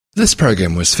This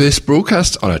program was first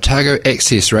broadcast on Otago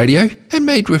Access Radio and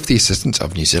made with the assistance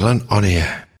of New Zealand On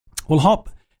Air. Well, hop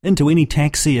into any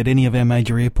taxi at any of our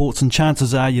major airports and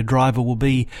chances are your driver will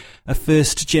be a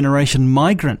first-generation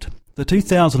migrant. The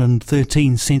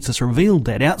 2013 census revealed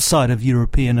that outside of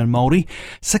European and Māori,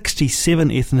 67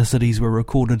 ethnicities were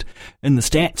recorded in the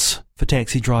stats for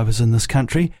taxi drivers in this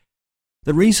country.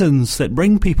 The reasons that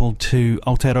bring people to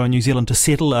Aotearoa, New Zealand to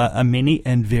settle are many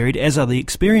and varied, as are the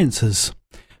experiences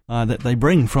that they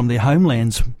bring from their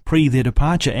homelands pre their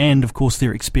departure and, of course,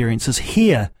 their experiences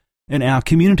here in our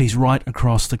communities right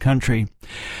across the country.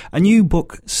 A new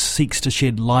book seeks to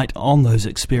shed light on those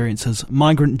experiences.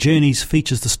 Migrant Journeys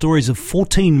features the stories of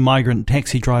 14 migrant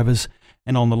taxi drivers,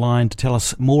 and on the line to tell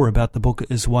us more about the book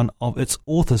is one of its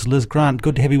authors, Liz Grant.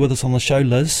 Good to have you with us on the show,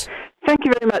 Liz. Thank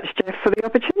you very much, Jeff, for the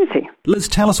opportunity. Liz,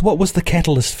 tell us, what was the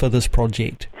catalyst for this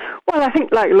project? Well, I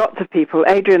think like lots of people,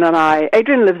 Adrian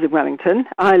lives in Wellington,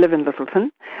 I live in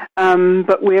Littleton,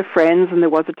 but we're friends and there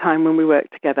was a time when we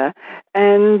worked together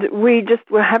and we just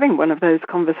were having one of those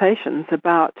conversations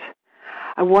about,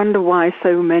 I wonder why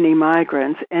so many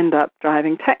migrants end up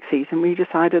driving taxis, and we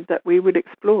decided that we would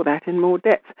explore that in more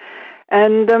depth,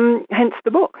 and hence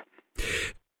the book.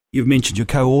 You've mentioned your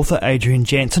co-author, Adrian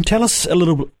Jansen. Tell us a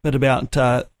little bit about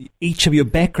each of your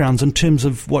backgrounds in terms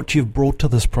of what you've brought to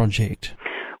this project.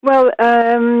 Well,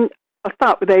 I'll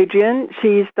start with Adrian.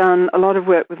 She's done a lot of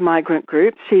work with migrant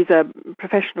groups. She's a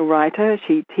professional writer.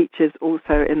 She teaches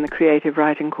also in the creative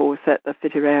writing course at the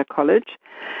Whitireia College,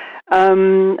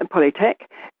 Polytech.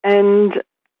 And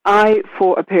I,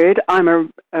 for a period, I'm a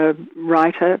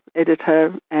writer,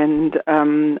 editor, and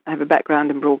I have a background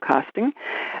in broadcasting.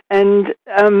 And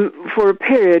for a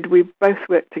period, we both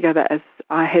worked together as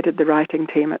I headed the writing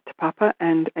team at Te Papa,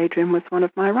 and Adrian was one of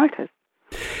my writers.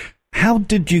 How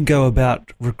did you go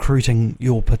about recruiting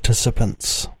your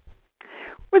participants?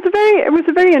 It was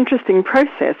a very interesting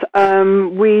process.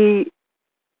 We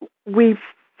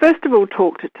first of all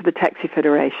talked to the Taxi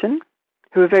Federation,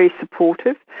 who were very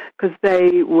supportive because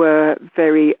they were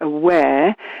very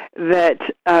aware that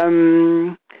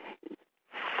some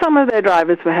of their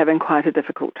drivers were having quite a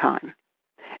difficult time.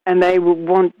 And they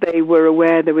were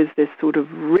aware there was this sort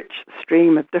of rich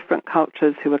stream of different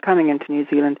cultures who were coming into New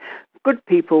Zealand, good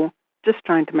people, just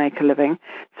trying to make a living.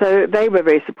 So they were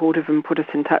very supportive and put us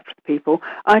in touch with people.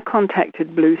 I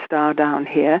contacted Blue Star down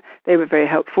here. They were very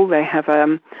helpful. They have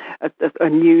a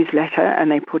newsletter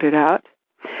and they put it out.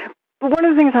 But one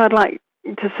of the things I'd like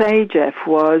to say, Jeff,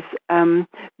 was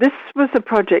this was a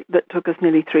project that took us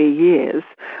nearly 3 years,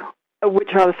 which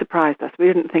rather surprised us. We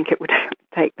didn't think it would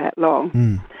take that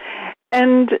long.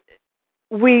 And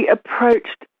we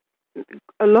approached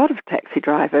a lot of taxi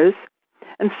drivers,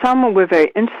 and some were very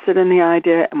interested in the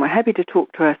idea and were happy to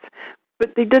talk to us,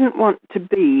 but they didn't want to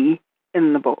be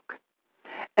in the book.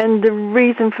 And the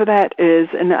reason for that is,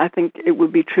 and I think it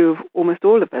would be true of almost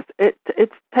all of us, it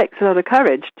takes a lot of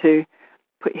courage to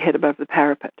put your head above the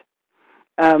parapet,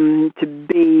 to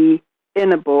be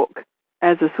in a book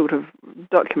as a sort of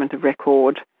document of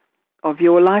record of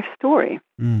your life story.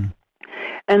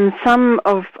 And some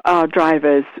of our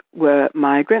drivers were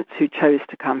migrants who chose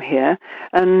to come here,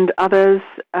 and others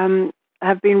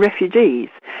have been refugees.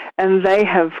 And they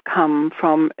have come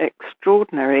from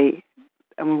extraordinary,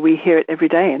 and we hear it every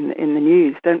day in the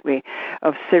news, don't we,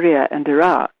 of Syria and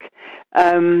Iraq.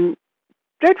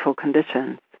 Dreadful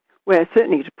conditions, where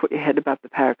certainly to put your head above the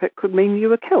parapet could mean you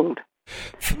were killed.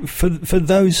 For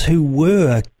those who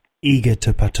were eager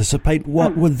to participate,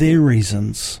 what were their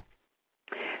reasons?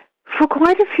 For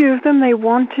quite a few of them, they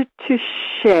wanted to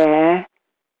share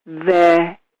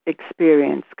their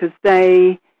experience because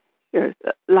they,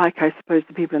 like I suppose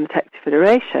the people in the Taxi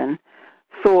Federation,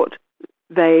 thought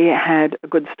they had a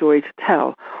good story to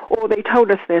tell. Or they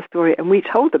told us their story and we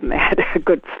told them they had a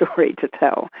good story to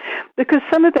tell. Because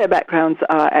some of their backgrounds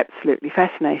are absolutely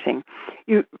fascinating.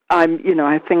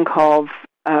 I think of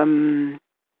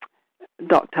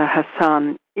Dr.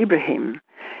 Hassan Ibrahim,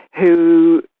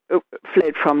 who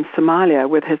fled from Somalia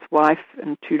with his wife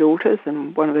and 2 daughters,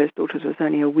 and one of those daughters was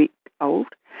only a week old.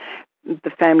 The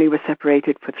family was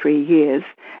separated for 3 years,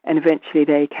 and eventually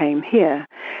they came here.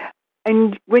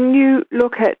 And when you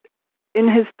look at, in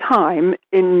his time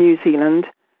in New Zealand,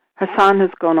 Hassan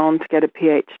has gone on to get a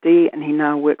PhD, and he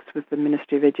now works with the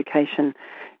Ministry of Education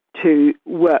to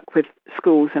work with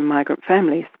schools and migrant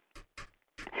families.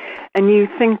 And you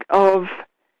think of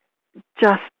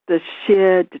just the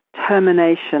sheer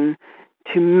determination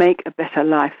to make a better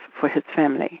life for his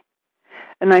family.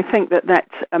 And I think that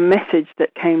that's a message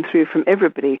that came through from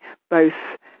everybody, both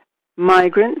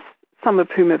migrants, some of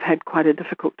whom have had quite a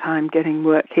difficult time getting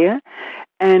work here,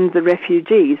 and the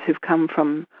refugees who've come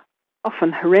from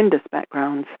often horrendous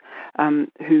backgrounds,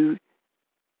 who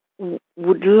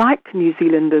would like New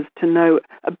Zealanders to know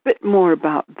a bit more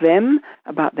about them,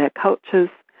 about their cultures,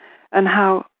 and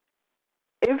how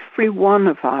every one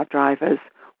of our drivers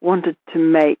wanted to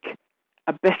make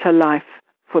a better life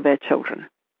for their children.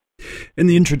 In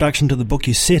the introduction to the book,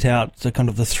 you set out the kind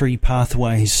of the three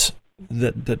pathways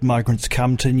that migrants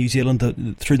come to New Zealand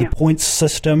through the points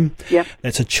system. Yep.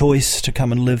 That's a choice to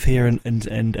come and live here,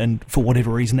 and for whatever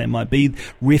reason that might be.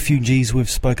 Refugees we've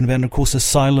spoken about, and of course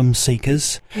asylum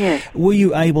seekers. Yes. Were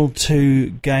you able to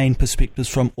gain perspectives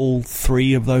from all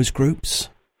three of those groups?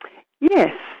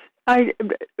 Yes,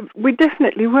 we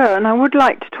definitely were, and I would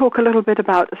like to talk a little bit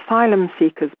about asylum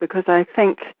seekers, because I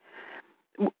think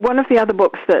one of the other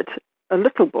books a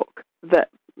little book that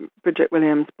Bridget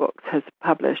Williams Books has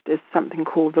published is something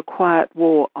called The Quiet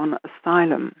War on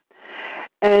Asylum.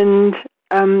 And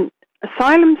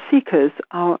asylum seekers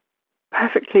are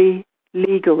perfectly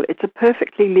legal. It's a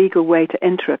perfectly legal way to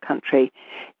enter a country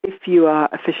if you are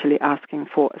officially asking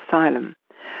for asylum.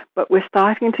 But we're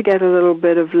starting to get a little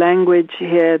bit of language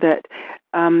here that,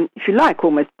 if you like,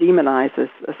 almost demonizes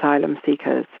asylum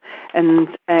seekers and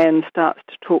starts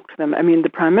to talk to them. I mean, the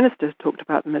Prime Minister has talked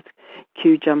about them as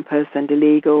queue jumpers and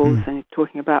illegals, and he's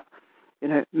talking about,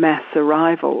 mass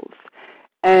arrivals.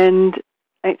 And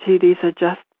actually, these are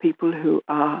just people who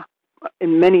are,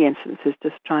 in many instances,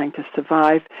 just trying to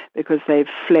survive because they've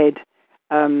fled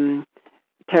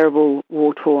terrible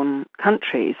war-torn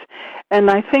countries. And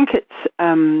I think it's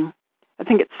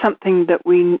something that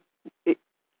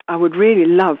I would really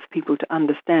love people to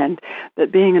understand,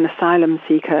 that being an asylum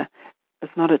seeker is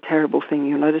not a terrible thing.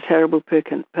 You're not a terrible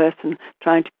person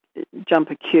trying to jump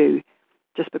a queue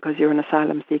just because you're an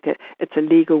asylum seeker. It's a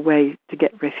legal way to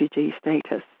get refugee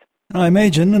status. I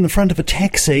imagine in the front of a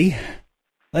taxi,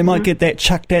 they might get that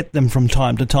chucked at them from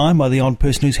time to time by the odd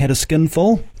person who's had a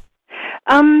skinful.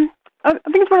 I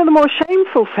think it's one of the more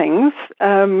shameful things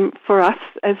for us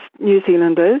as New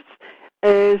Zealanders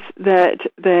is that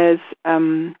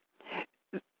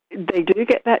they do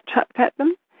get that chucked at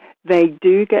them. They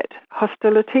do get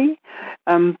hostility.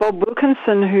 Bob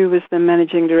Wilkinson, who was the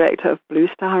managing director of Blue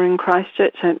Star in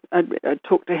Christchurch, and I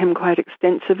talked to him quite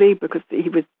extensively because he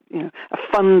was, a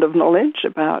fund of knowledge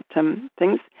about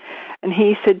things, and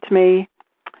he said to me,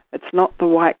 "It's not the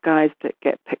white guys that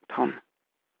get picked on."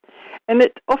 And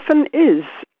it often is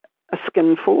a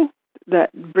skinful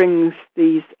that brings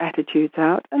these attitudes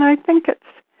out, and I think it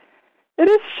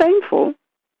is shameful.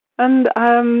 And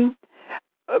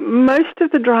most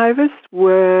of the drivers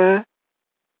were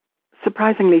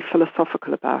surprisingly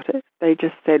philosophical about it. They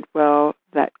just said, "Well,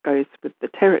 that goes with the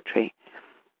territory."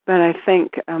 But I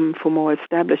think for more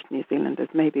established New Zealanders,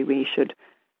 maybe we should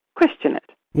question it.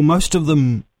 Well, most of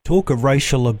them talk of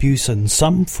racial abuse in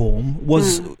some form.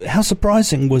 How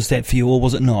surprising was that for you, or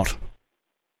was it not?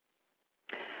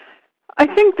 I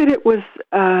think that it was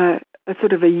a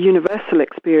sort of a universal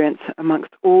experience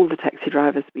amongst all the taxi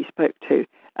drivers we spoke to.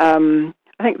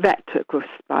 I think that took us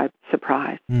by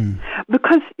surprise.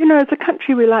 Because, as a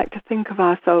country, we like to think of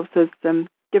ourselves as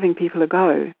giving people a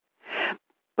go.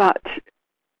 But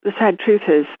the sad truth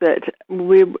is that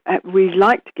we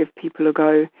like to give people a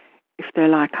go if they're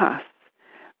like us.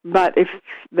 But if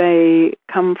they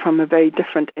come from a very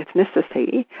different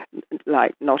ethnicity,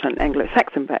 like not an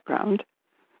Anglo-Saxon background,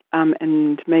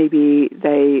 and maybe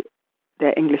their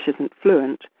English isn't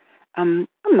fluent, I'm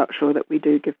not sure that we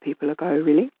do give people a go,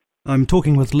 really. I'm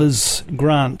talking with Liz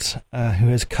Grant, who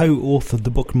has co-authored the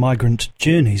book Migrant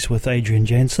Journeys with Adrian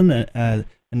Jansen, and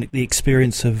the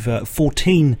experience of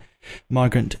 14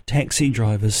 migrant taxi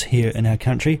drivers here in our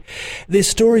country. Their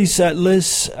stories,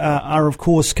 Liz, are of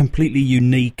course completely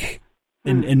unique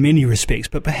in many respects,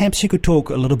 but perhaps you could talk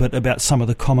a little bit about some of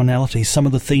the commonalities, some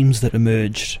of the themes that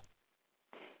emerged.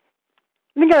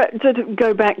 Let me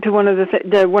go back to one of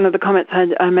the comments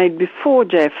I made before,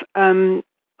 Jeff.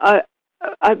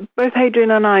 Both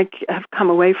Adrian and I have come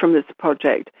away from this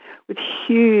project with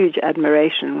huge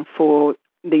admiration for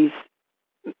these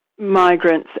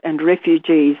migrants and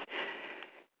refugees,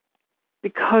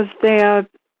 because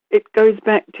it goes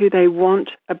back to they want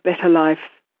a better life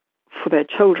for their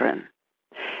children.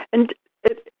 And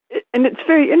it's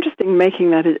very interesting making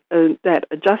that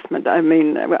adjustment. I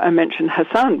mean, I mentioned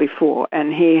Hassan before,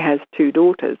 and he has 2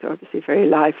 daughters, obviously very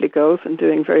lively girls and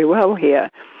doing very well here.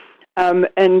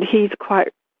 And he's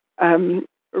quite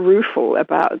rueful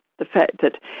about the fact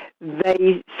that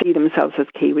they see themselves as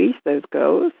Kiwis, those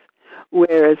girls,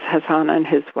 whereas Hassan and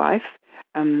his wife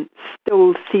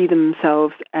still see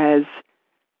themselves as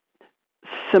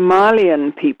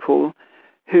Somalian people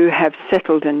who have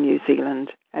settled in New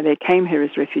Zealand And they came here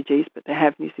as refugees, but they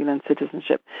have New Zealand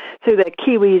citizenship. So they're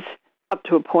Kiwis up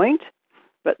to a point,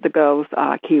 but the girls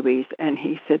are Kiwis. And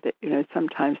he said that,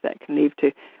 sometimes that can lead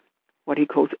to what he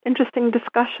calls interesting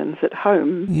discussions at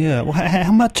home. Yeah, well,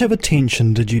 how much of a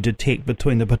tension did you detect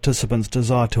between the participants'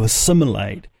 desire to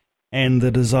assimilate and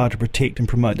the desire to protect and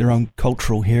promote their own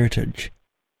cultural heritage?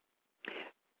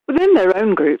 Within their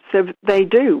own groups, they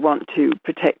do want to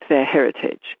protect their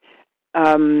heritage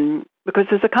because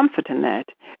there's a comfort in that.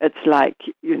 It's like,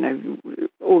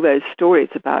 all those stories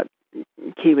about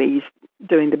Kiwis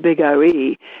doing the big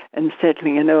OE and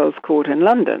settling in Earl's Court in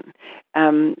London.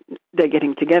 They're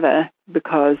getting together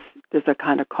because there's a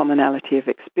kind of commonality of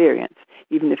experience,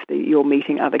 even if you're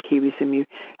meeting other Kiwis whom you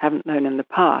haven't known in the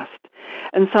past.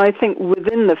 And so I think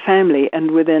within the family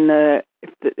and within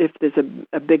if there's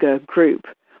a bigger group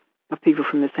of people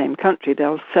from the same country,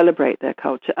 they'll celebrate their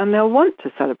culture and they'll want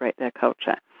to celebrate their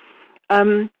culture.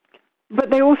 But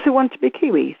they also want to be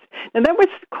Kiwis. Now, that was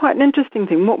quite an interesting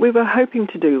thing. What we were hoping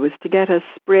to do was to get a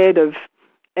spread of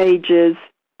ages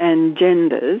and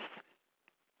genders.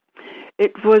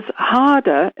 It was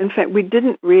harder. In fact, we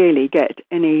didn't really get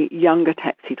any younger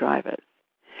taxi drivers.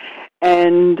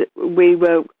 And we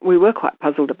were quite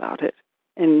puzzled about it.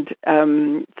 And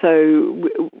so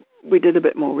we did a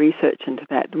bit more research into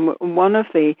that. And one of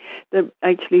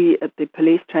actually at the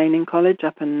police training college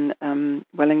up in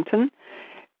Wellington,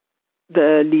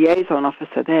 the liaison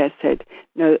officer there said,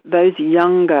 no, those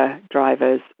younger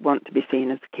drivers want to be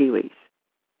seen as Kiwis.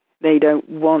 They don't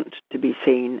want to be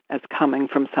seen as coming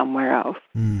from somewhere else.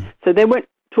 So they won't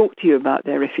talk to you about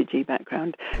their refugee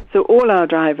background. So all our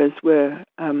drivers were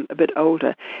a bit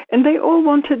older, and they all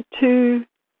wanted to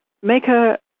make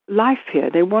a life here.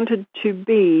 They wanted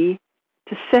to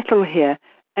settle here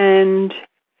and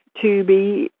to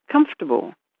be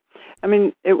comfortable. I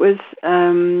mean, it was...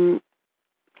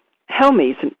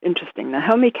 Helmi's interesting. Now,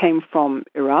 Helmi came from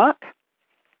Iraq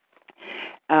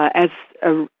as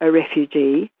a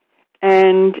refugee,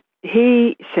 and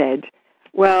he said,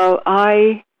 well,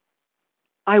 I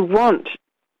want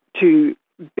to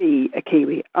be a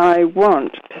Kiwi. I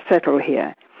want to settle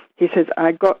here. He says,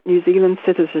 I got New Zealand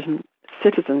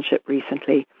citizenship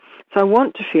recently, so I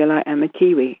want to feel I am a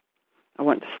Kiwi. I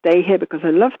want to stay here because I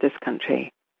love this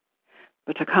country,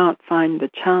 but I can't find the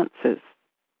chances.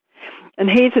 And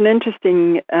he's an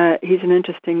interesting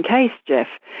case, Jeff.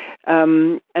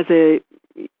 As a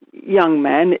young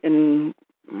man in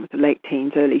the late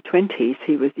teens, early 20s,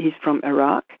 he's from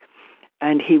Iraq,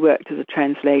 and he worked as a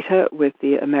translator with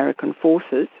the American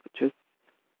forces, which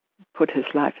put his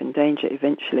life in danger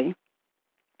eventually.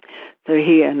 So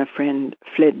he and a friend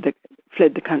fled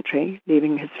the country,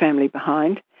 leaving his family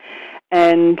behind,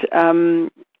 and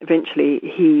eventually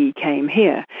he came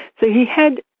here. So he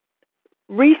had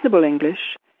reasonable English,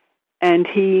 and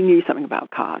he knew something about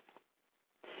cars.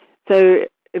 So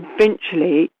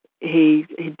eventually he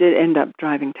did end up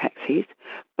driving taxis,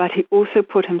 but he also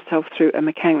put himself through a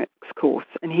mechanics course,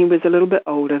 and he was a little bit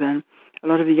older than a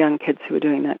lot of the young kids who were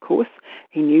doing that course.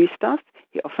 He knew stuff.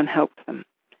 He often helped them.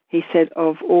 He said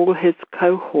of all his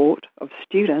cohort of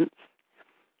students,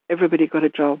 everybody got a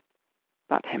job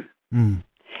but him.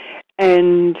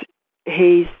 And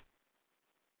he's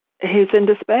in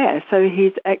despair. So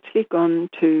he's actually gone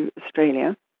to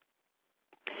Australia,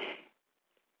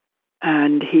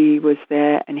 and he was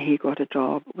there and he got a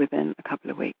job within a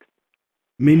couple of weeks.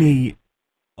 Many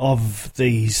of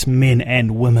these men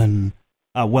and women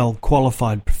are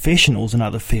well-qualified professionals in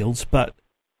other fields, but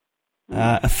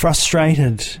are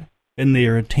frustrated in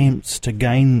their attempts to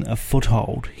gain a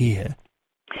foothold here.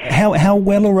 How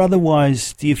well or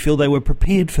otherwise do you feel they were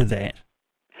prepared for that?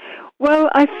 Well,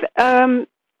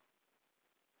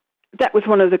 that was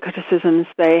one of the criticisms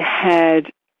they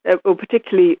had, or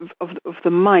particularly of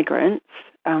the migrants.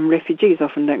 Refugees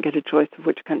often don't get a choice of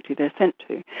which country they're sent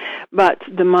to, but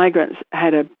the migrants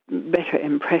had a better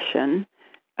impression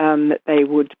that they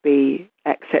would be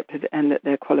accepted and that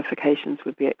their qualifications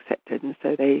would be accepted, and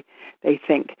so they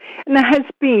think. And there has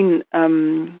been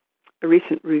a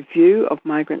recent review of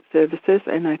migrant services,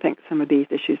 and I think some of these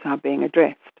issues are being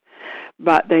addressed.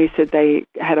 But they said they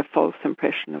had a false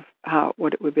impression of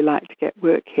what it would be like to get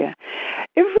work here.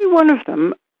 Every one of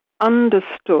them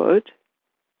understood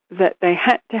that they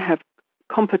had to have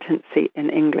competency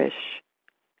in English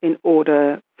in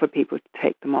order for people to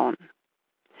take them on.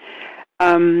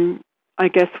 I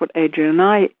guess what Adrian and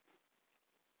I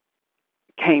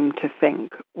came to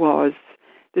think was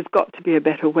there's got to be a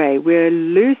better way. We're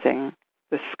losing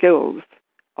the skills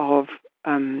of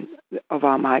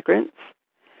our migrants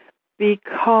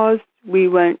because we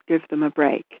won't give them a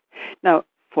break. Now,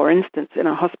 For instance, in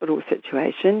a hospital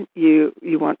situation, you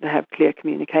want to have clear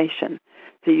communication.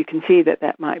 So you can see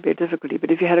that might be a difficulty.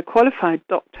 But if you had a qualified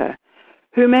doctor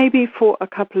who maybe for a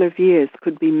couple of years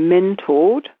could be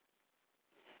mentored,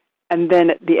 and then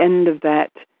at the end of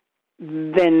that,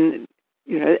 then,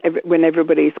 when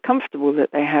everybody's comfortable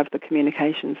that they have the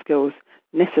communication skills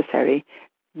necessary,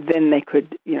 then they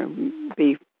could,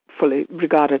 be fully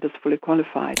regarded as fully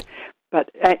qualified. But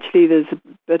actually, there's a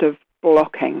bit of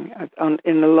blocking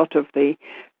in a lot of the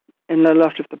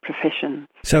professions.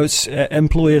 So it's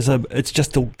employers it's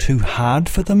just all too hard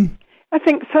for them? I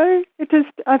think so. It is.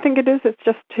 I think it is. It's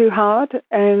just too hard,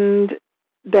 and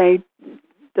they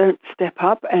don't step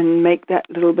up and make that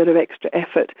little bit of extra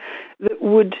effort that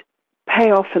would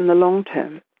pay off in the long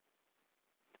term.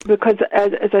 Because,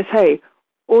 as I say,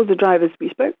 all the drivers we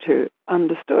spoke to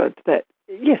understood that,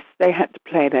 yes, they had to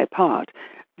play their part.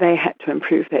 They had to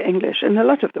improve their English, and a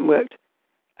lot of them worked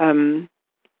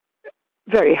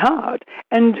very hard.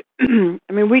 And,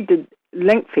 we did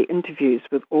lengthy interviews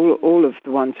with all of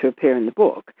the ones who appear in the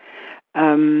book.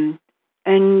 And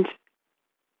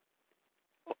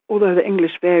although the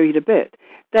English varied a bit,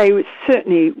 they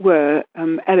certainly were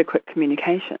adequate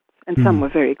communications, and some were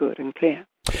very good and clear.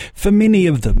 For many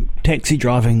of them, taxi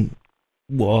driving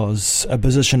was a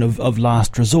position of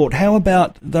last resort. How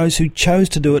about those who chose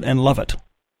to do it and love it?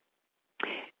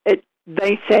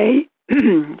 They say,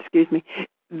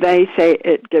 they say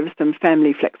it gives them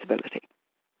family flexibility.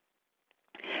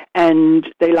 And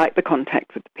they like the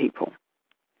contact with the people.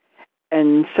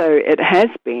 And so it has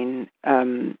been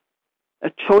a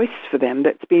choice for them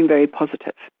that's been very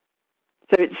positive.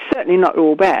 So it's certainly not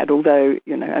all bad, although,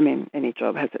 any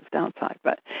job has its downside.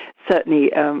 But certainly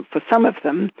for some of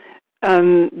them,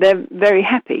 they're very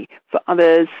happy. For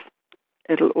others,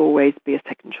 it'll always be a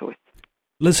second choice.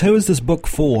 Liz, who is this book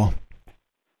for?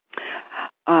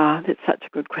 That's such a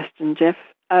good question, Jeff.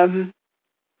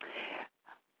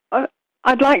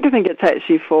 I'd like to think it's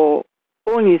actually for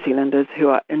all New Zealanders who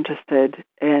are interested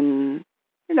in,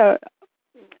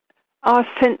 our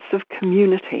sense of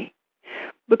community.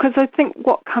 Because I think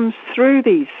what comes through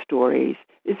these stories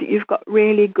is that you've got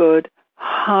really good,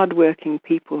 hard-working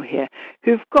people here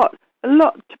who've got a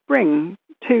lot to bring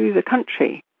to the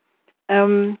country.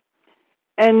 And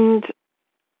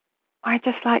I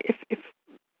just like, if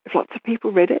lots of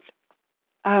people read it,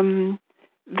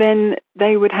 then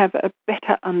they would have a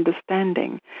better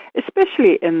understanding,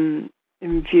 especially in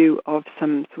view of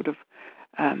some sort of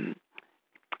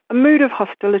a mood of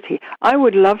hostility. I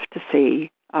would love to see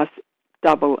us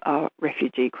double our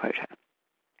refugee quota.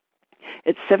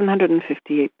 It's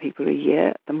 758 people a year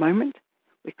at the moment.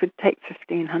 We could take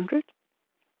 1,500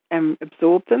 and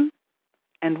absorb them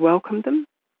and welcome them.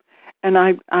 And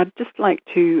I'd just like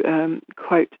to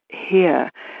quote here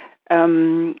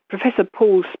Professor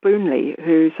Paul Spoonley,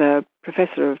 who's a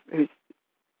professor whose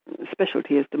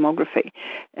specialty is demography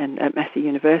at Massey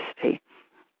University.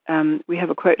 We have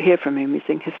a quote here from him. He's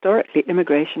saying, "Historically,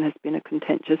 immigration has been a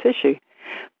contentious issue,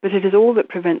 but it is all that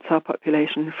prevents our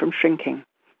population from shrinking.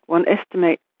 One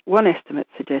estimate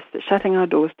suggests that shutting our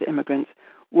doors to immigrants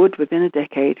would, within a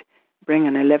decade, bring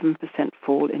an 11%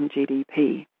 fall in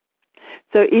GDP."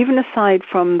 So even aside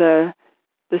from the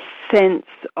sense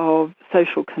of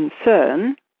social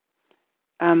concern,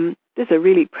 there's a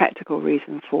really practical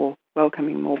reason for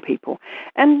welcoming more people.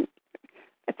 And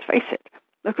let's face it,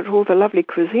 look at all the lovely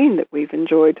cuisine that we've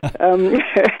enjoyed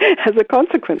as a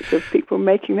consequence of people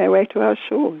making their way to our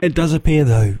shores. It does appear,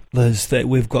 though, Liz, that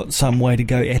we've got some way to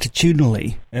go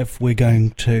attitudinally if we're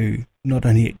going to not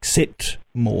only accept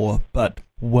more, but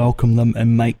welcome them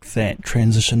and make that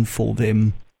transition for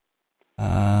them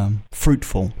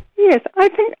fruitful. Yes, I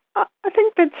think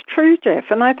that's true, Jeff.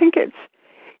 And I think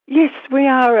yes, we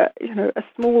are a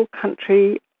small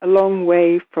country a long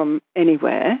way from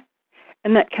anywhere,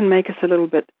 and that can make us a little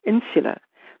bit insular.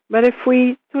 But if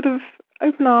we sort of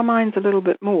open our minds a little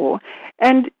bit more,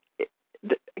 and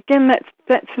again,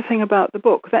 that's the thing about the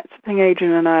book. That's the thing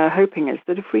Adrian and I are hoping, is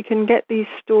that if we can get these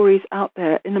stories out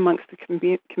there in amongst the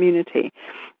community,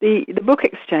 the Book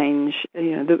Exchange,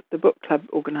 the book club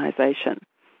organisation,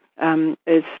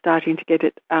 is starting to get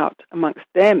it out amongst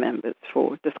their members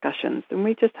for discussions, and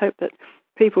we just hope that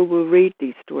people will read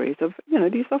these stories of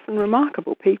these often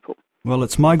remarkable people. Well,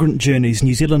 it's Migrant Journeys.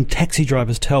 New Zealand taxi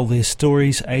drivers tell their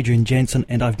stories. Adrian Jansen,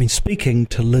 and I've been speaking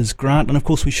to Liz Grant. And of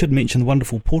course, we should mention the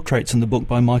wonderful portraits in the book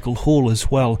by Michael Hall as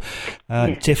well.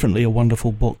 Yes. Definitely a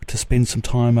wonderful book to spend some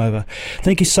time over.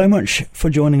 Thank you so much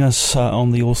for joining us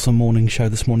on the Awesome Morning Show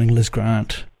this morning, Liz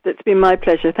Grant. It's been my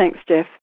pleasure. Thanks, Jeff.